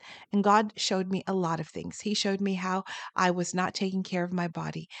And God showed me a lot of things. He showed me how I was not taking care of my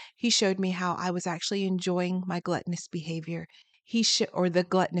body. He showed me how I was actually enjoying my gluttonous behavior. Or the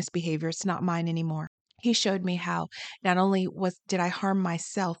gluttonous behavior, it's not mine anymore. He showed me how not only did I harm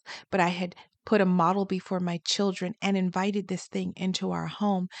myself, but I had put a model before my children and invited this thing into our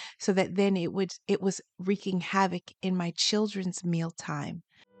home so that then it was wreaking havoc in my children's mealtime.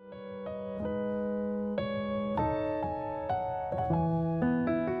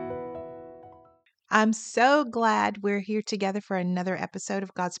 I'm so glad we're here together for another episode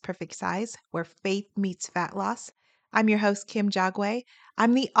of God's Perfect Size, where faith meets fat loss. I'm your host, Kim Jagwe.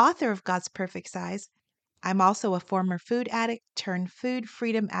 I'm the author of God's Perfect Size. I'm also a former food addict turned food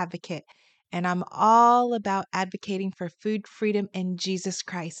freedom advocate, and I'm all about advocating for food freedom in Jesus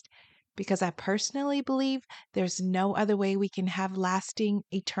Christ because I personally believe there's no other way we can have lasting,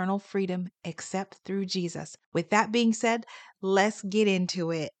 eternal freedom except through Jesus. With that being said, let's get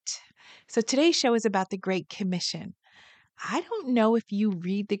into it. So today's show is about the Great Commission. I don't know if you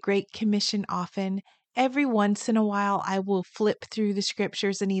read the Great Commission often. Every once in a while, I will flip through the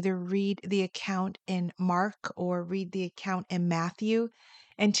scriptures and either read the account in Mark or read the account in Matthew.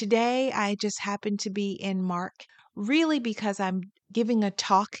 And today, I just happen to be in Mark, really because I'm giving a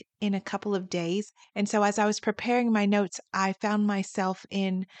talk in a couple of days. And so, as I was preparing my notes, I found myself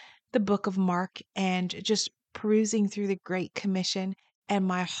in the book of Mark and just perusing through the Great Commission, and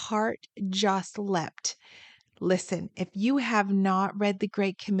my heart just leapt. Listen, if you have not read the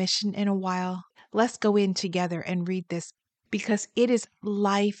Great Commission in a while, let's go in together and read this because it is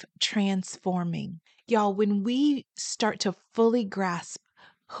life transforming. Y'all, when we start to fully grasp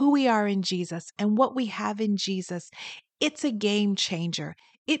who we are in Jesus and what we have in Jesus, it's a game changer.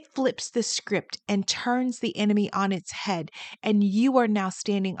 It flips the script and turns the enemy on its head. And you are now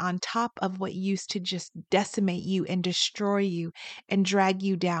standing on top of what used to just decimate you and destroy you and drag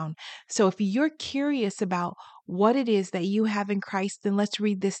you down. So if you're curious about what it is that you have in Christ, then let's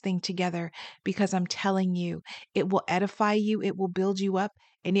read this thing together because I'm telling you, it will edify you, it will build you up,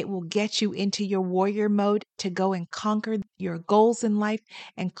 and it will get you into your warrior mode to go and conquer your goals in life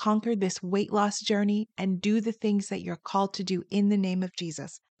and conquer this weight loss journey and do the things that you're called to do in the name of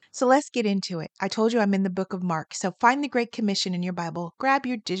Jesus. So let's get into it. I told you I'm in the book of Mark. So find the Great Commission in your Bible, grab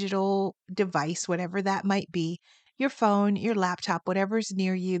your digital device, whatever that might be, your phone, your laptop, whatever's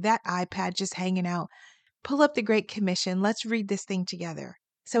near you, that iPad just hanging out. Pull up the Great Commission. Let's read this thing together.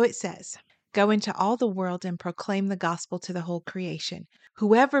 So it says, "Go into all the world and proclaim the gospel to the whole creation.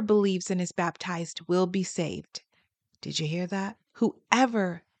 Whoever believes and is baptized will be saved." Did you hear that?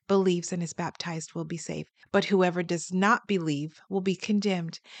 Whoever believes and is baptized will be saved, but whoever does not believe will be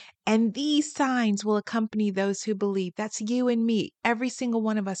condemned. And these signs will accompany those who believe. That's you and me, every single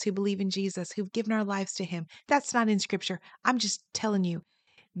one of us who believe in Jesus, who've given our lives to him. That's not in scripture. I'm just telling you.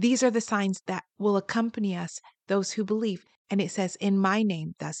 These are the signs that will accompany us, those who believe. And it says, in my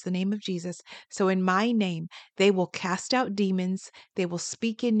name, that's the name of Jesus. So in my name, they will cast out demons. They will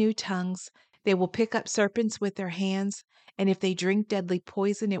speak in new tongues. They will pick up serpents with their hands. And if they drink deadly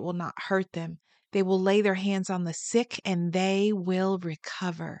poison, it will not hurt them. They will lay their hands on the sick and they will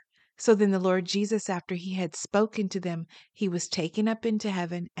recover. So then the Lord Jesus, after he had spoken to them, he was taken up into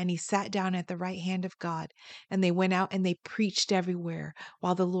heaven and he sat down at the right hand of God. And they went out and they preached everywhere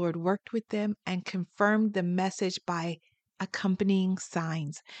while the Lord worked with them and confirmed the message by accompanying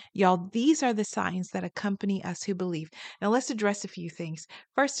signs. Y'all, these are the signs that accompany us who believe. Now, let's address a few things.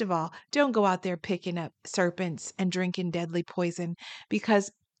 First of all, don't go out there picking up serpents and drinking deadly poison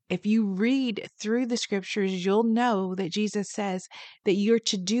because if you read through the scriptures, you'll know that Jesus says that you're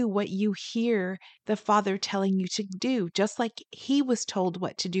to do what you hear the Father telling you to do, just like he was told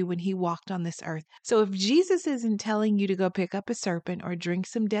what to do when he walked on this earth. So if Jesus isn't telling you to go pick up a serpent or drink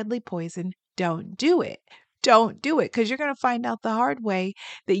some deadly poison, don't do it. Don't do it because you're going to find out the hard way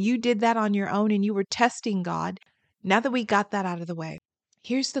that you did that on your own and you were testing God. Now that we got that out of the way,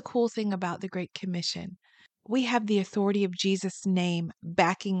 here's the cool thing about the Great Commission. We have the authority of Jesus' name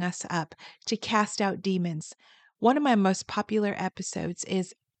backing us up to cast out demons. One of my most popular episodes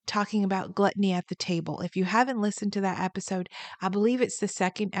is talking about gluttony at the table. If you haven't listened to that episode, I believe it's the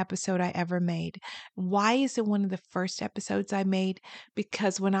second episode I ever made. Why is it one of the first episodes I made?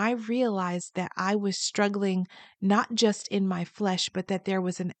 Because when I realized that I was struggling not just in my flesh, but that there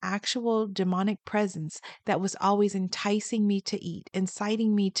was an actual demonic presence that was always enticing me to eat,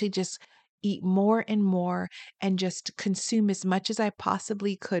 inciting me to just eat more and more and just consume as much as I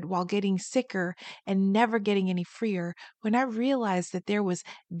possibly could while getting sicker and never getting any freer, when I realized that there was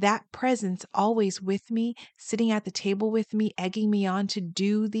that presence always with me, sitting at the table with me, egging me on to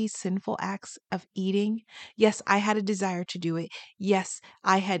do these sinful acts of eating. Yes, I had a desire to do it. Yes,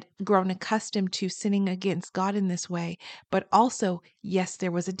 I had grown accustomed to sinning against God in this way, but also, yes,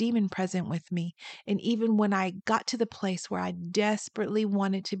 there was a demon present with me. And even when I got to the place where I desperately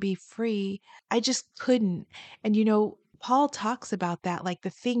wanted to be free, I just couldn't. And Paul talks about that, like the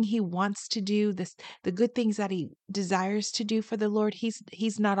thing he wants to do, the good things that he desires to do for the Lord,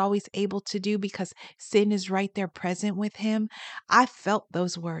 he's not always able to do because sin is right there present with him. I felt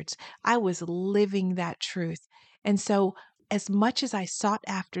those words. I was living that truth. And so as much as I sought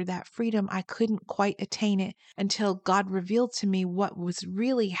after that freedom, I couldn't quite attain it until God revealed to me what was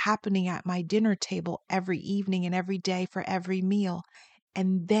really happening at my dinner table every evening and every day for every meal.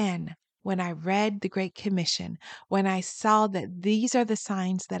 And then when I read the Great Commission, when I saw that these are the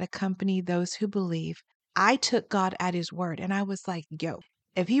signs that accompany those who believe, I took God at his word and I was like, yo,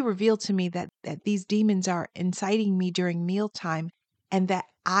 if he revealed to me that these demons are inciting me during mealtime and that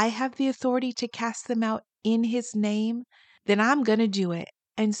I have the authority to cast them out in his name, then I'm going to do it.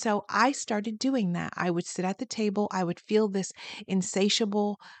 And so I started doing that. I would sit at the table, I would feel this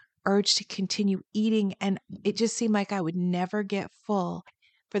insatiable urge to continue eating, and it just seemed like I would never get full.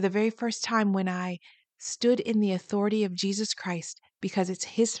 For the very first time, when I stood in the authority of Jesus Christ, because it's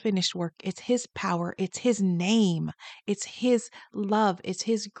his finished work, it's his power, it's his name, it's his love, it's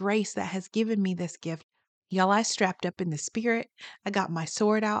his grace that has given me this gift. Y'all, I strapped up in the spirit. I got my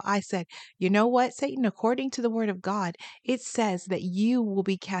sword out. I said, you know what, Satan, according to the word of God, it says that you will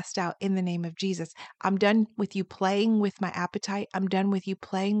be cast out in the name of Jesus. I'm done with you playing with my appetite. I'm done with you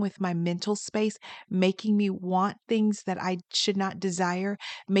playing with my mental space, making me want things that I should not desire,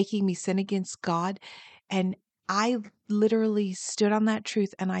 making me sin against God. And I literally stood on that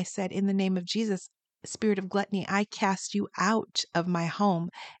truth and I said, in the name of Jesus, spirit of gluttony, I cast you out of my home,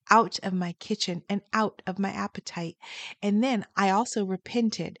 out of my kitchen, and out of my appetite. And then I also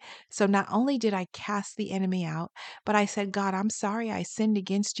repented. So not only did I cast the enemy out, but I said, God, I'm sorry I sinned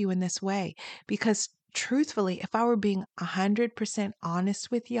against you in this way. Because truthfully, if I were being 100% honest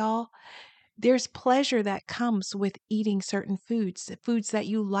with y'all, there's pleasure that comes with eating certain foods, foods that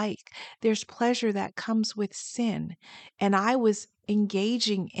you like. There's pleasure that comes with sin. And I was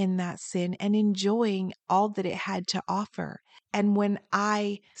engaging in that sin and enjoying all that it had to offer. And when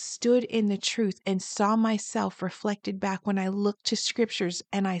I stood in the truth and saw myself reflected back, when I looked to scriptures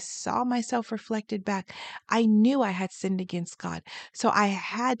and I saw myself reflected back, I knew I had sinned against God. So I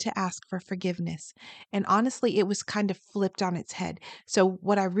had to ask for forgiveness. And honestly, it was kind of flipped on its head. So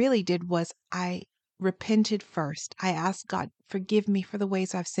what I really did was I repented first. I asked God, forgive me for the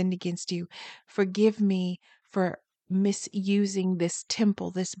ways I've sinned against you. Forgive me for misusing this temple,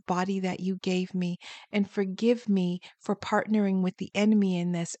 this body that you gave me, and forgive me for partnering with the enemy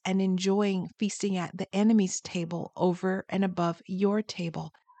in this and enjoying feasting at the enemy's table over and above your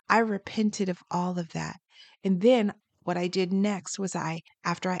table. I repented of all of that. And then what I did next was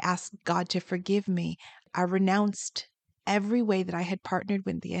after I asked God to forgive me, I renounced every way that I had partnered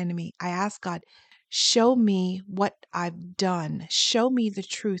with the enemy. I asked God, show me what I've done. Show me the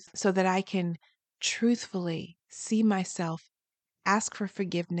truth so that I can truthfully see myself, ask for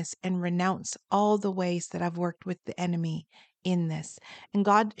forgiveness, and renounce all the ways that I've worked with the enemy in this. And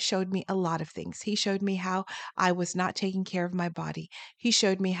God showed me a lot of things. He showed me how I was not taking care of my body. He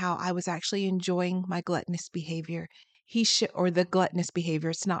showed me how I was actually enjoying my gluttonous behavior. Or the gluttonous behavior,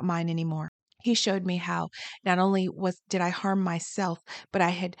 it's not mine anymore. He showed me how not only did I harm myself, but I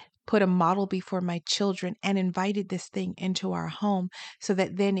had put a model before my children and invited this thing into our home so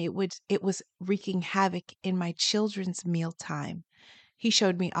that then it was wreaking havoc in my children's mealtime. He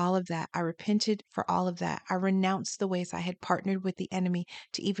showed me all of that. I repented for all of that. I renounced the ways I had partnered with the enemy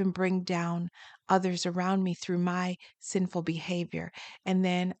to even bring down others around me through my sinful behavior. And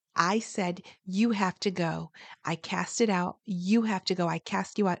then I said, you have to go. I cast it out. You have to go. I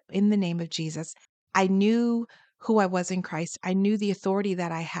cast you out in the name of Jesus. I knew who I was in Christ. I knew the authority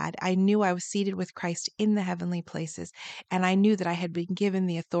that I had. I knew I was seated with Christ in the heavenly places. And I knew that I had been given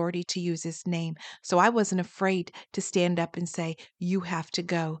the authority to use his name. So I wasn't afraid to stand up and say, you have to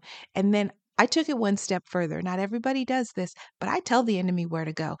go. And then I took it one step further. Not everybody does this, but I tell the enemy where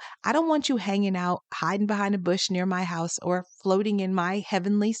to go. I don't want you hanging out, hiding behind a bush near my house, or floating in my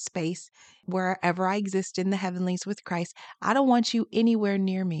heavenly space wherever I exist in the heavenlies with Christ. I don't want you anywhere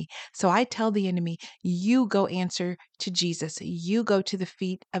near me. So I tell the enemy, you go answer to Jesus. You go to the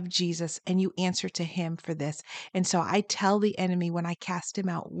feet of Jesus and you answer to him for this. And so I tell the enemy when I cast him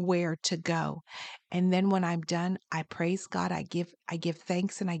out where to go. And then when I'm done, I praise God. I give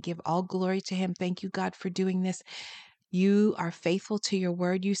thanks and I give all glory to him. Thank you, God, for doing this. You are faithful to your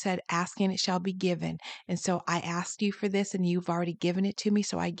word. You said, ask and it shall be given. And so I asked you for this and you've already given it to me.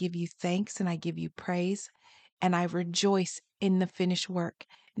 So I give you thanks and I give you praise and I rejoice in the finished work.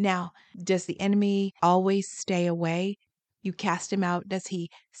 Now, does the enemy always stay away? You cast him out. Does he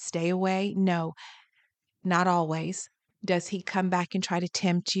stay away? No, not always. Does he come back and try to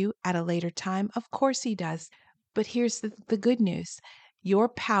tempt you at a later time? Of course he does. But here's the good news. Your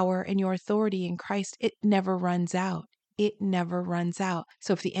power and your authority in Christ, it never runs out. It never runs out.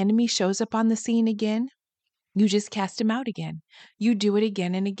 So if the enemy shows up on the scene again, you just cast him out again. You do it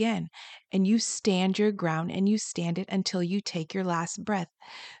again and again. And you stand your ground and you stand it until you take your last breath.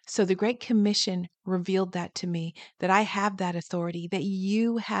 So the Great Commission revealed that to me, that I have that authority, that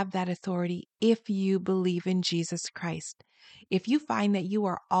you have that authority if you believe in Jesus Christ. If you find that you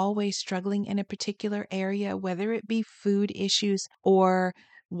are always struggling in a particular area, whether it be food issues or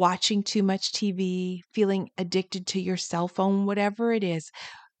watching too much TV, feeling addicted to your cell phone, whatever it is,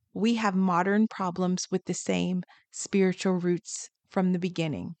 we have modern problems with the same spiritual roots from the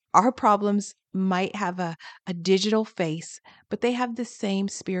beginning. Our problems might have a digital face, but they have the same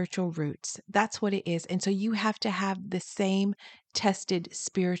spiritual roots. That's what it is. And so you have to have the same tested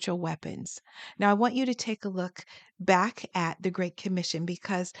spiritual weapons. Now, I want you to take a look back at the Great Commission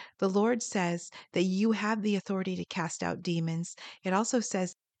because the Lord says that you have the authority to cast out demons. It also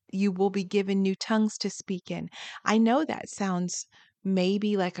says you will be given new tongues to speak in. I know that sounds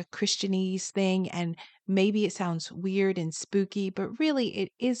maybe like a Christianese thing, and maybe it sounds weird and spooky, but really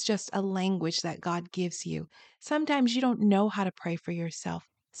it is just a language that God gives you. Sometimes you don't know how to pray for yourself.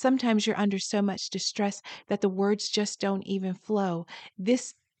 Sometimes you're under so much distress that the words just don't even flow.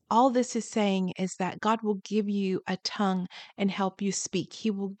 This all this is saying is that God will give you a tongue and help you speak. He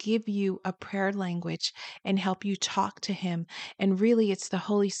will give you a prayer language and help you talk to Him. And really, it's the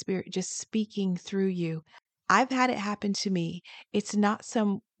Holy Spirit just speaking through you. I've had it happen to me. It's not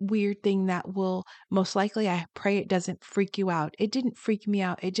some weird thing that will most likely, I pray it doesn't freak you out. It didn't freak me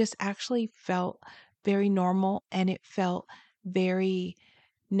out. It just actually felt very normal and it felt very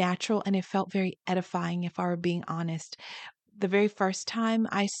natural and it felt very edifying, if I were being honest. The very first time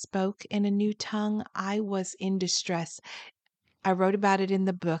I spoke in a new tongue, I was in distress. I wrote about it in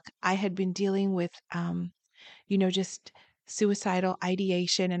the book. I had been dealing with just suicidal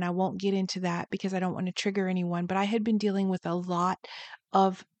ideation. And I won't get into that because I don't want to trigger anyone. But I had been dealing with a lot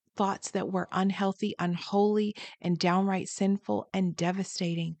of thoughts that were unhealthy, unholy, and downright sinful and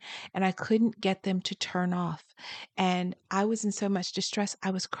devastating. And I couldn't get them to turn off. And I was in so much distress.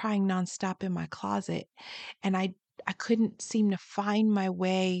 I was crying nonstop in my closet. And I couldn't seem to find my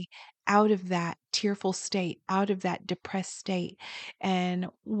way out of that tearful state, out of that depressed state. And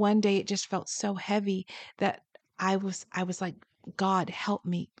one day it just felt so heavy that I was like, God, help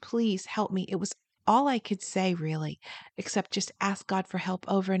me. Please help me. It was all I could say really, except just ask God for help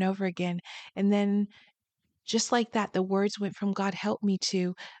over and over again. And then just like that, the words went from God help me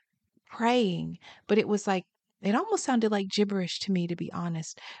to praying, but it was like it almost sounded like gibberish to me, to be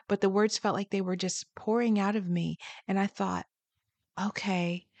honest. But the words felt like they were just pouring out of me. And I thought,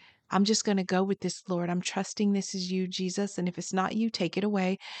 okay, I'm just going to go with this, Lord. I'm trusting this is you, Jesus. And if it's not you, take it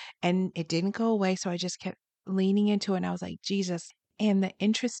away. And it didn't go away. So I just kept leaning into it. And I was like, Jesus. And the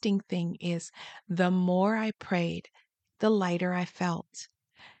interesting thing is, the more I prayed, the lighter I felt.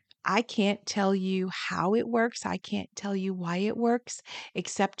 I can't tell you how it works. I can't tell you why it works,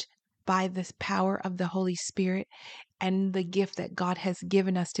 except by the power of the Holy Spirit and the gift that God has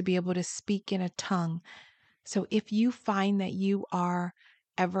given us to be able to speak in a tongue. So if you find that you are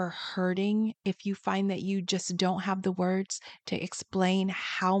ever hurting, if you find that you just don't have the words to explain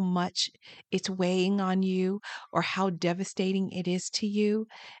how much it's weighing on you or how devastating it is to you,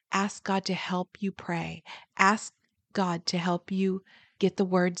 ask God to help you pray. Ask God to help you get the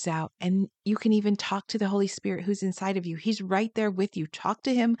words out. And you can even talk to the Holy Spirit who's inside of you. He's right there with you. Talk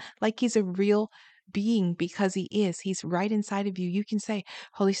to him like he's a real being because he is. He's right inside of you. You can say,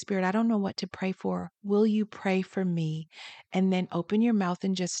 Holy Spirit, I don't know what to pray for. Will you pray for me? And then open your mouth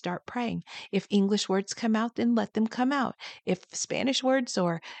and just start praying. If English words come out, then let them come out. If Spanish words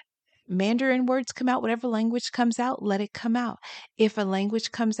or Mandarin words come out, whatever language comes out, let it come out. If a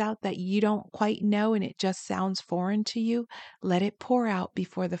language comes out that you don't quite know and it just sounds foreign to you, let it pour out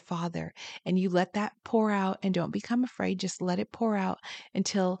before the Father. And you let that pour out and don't become afraid. Just let it pour out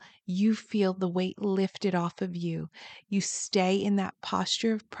until you feel the weight lifted off of you. You stay in that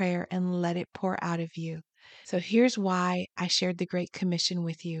posture of prayer and let it pour out of you. So here's why I shared the Great Commission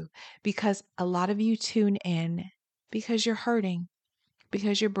with you, because a lot of you tune in because you're hurting,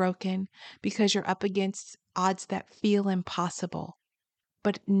 because you're broken, because you're up against odds that feel impossible.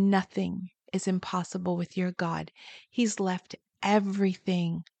 But nothing is impossible with your God. He's left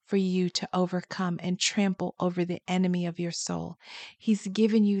everything for you to overcome and trample over the enemy of your soul. He's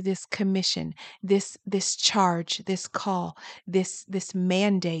given you this commission, this charge, this call, this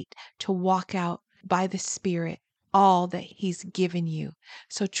mandate to walk out by the Spirit all that He's given you.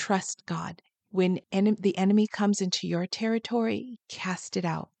 So trust God. When the enemy comes into your territory, cast it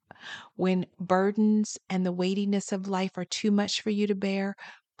out. When burdens and the weightiness of life are too much for you to bear,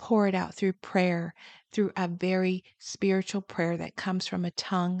 pour it out through prayer, through a very spiritual prayer that comes from a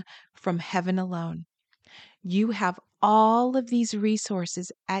tongue from heaven alone. You have all of these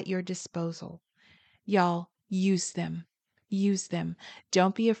resources at your disposal. Y'all, use them. Use them.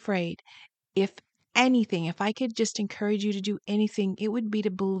 Don't be afraid. If anything, if I could just encourage you to do anything, it would be to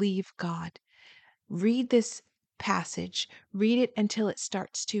believe God. Read this passage, read it until it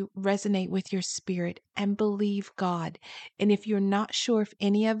starts to resonate with your spirit and believe God. And if you're not sure if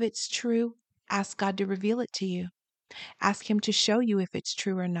any of it's true, ask God to reveal it to you. Ask Him to show you if it's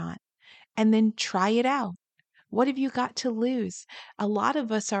true or not. And then try it out. What have you got to lose? A lot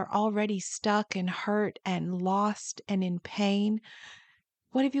of us are already stuck and hurt and lost and in pain.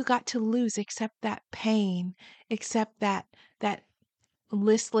 What have you got to lose except that pain, except that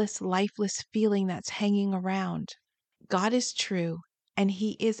listless, lifeless feeling that's hanging around? God is true, and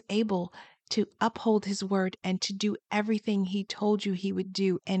He is able to uphold His word and to do everything He told you He would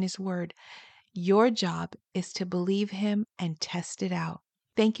do in His word. Your job is to believe Him and test it out.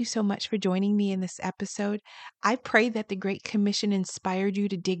 Thank you so much for joining me in this episode. I pray that the Great Commission inspired you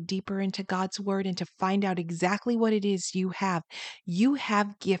to dig deeper into God's Word and to find out exactly what it is you have. You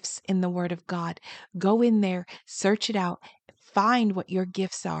have gifts in the Word of God. Go in there, search it out, find what your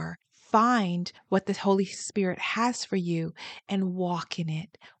gifts are. Find what the Holy Spirit has for you and walk in it.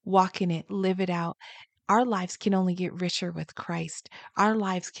 Walk in it, live it out. Our lives can only get richer with Christ. Our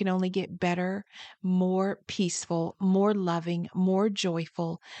lives can only get better, more peaceful, more loving, more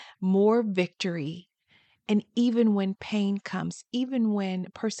joyful, more victory. And even when pain comes, even when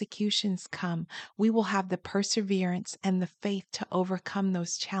persecutions come, we will have the perseverance and the faith to overcome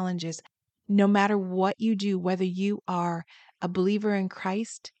those challenges. No matter what you do, whether you are a believer in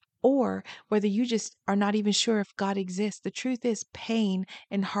Christ or whether you just are not even sure if God exists, the truth is pain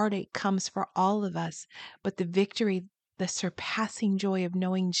and heartache comes for all of us. But the victory, the surpassing joy of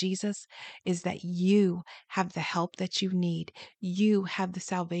knowing Jesus is that you have the help that you need. You have the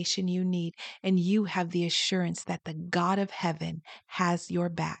salvation you need, and you have the assurance that the God of heaven has your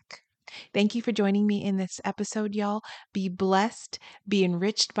back. Thank you for joining me in this episode, y'all. Be blessed, be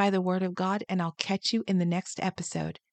enriched by the word of God, and I'll catch you in the next episode.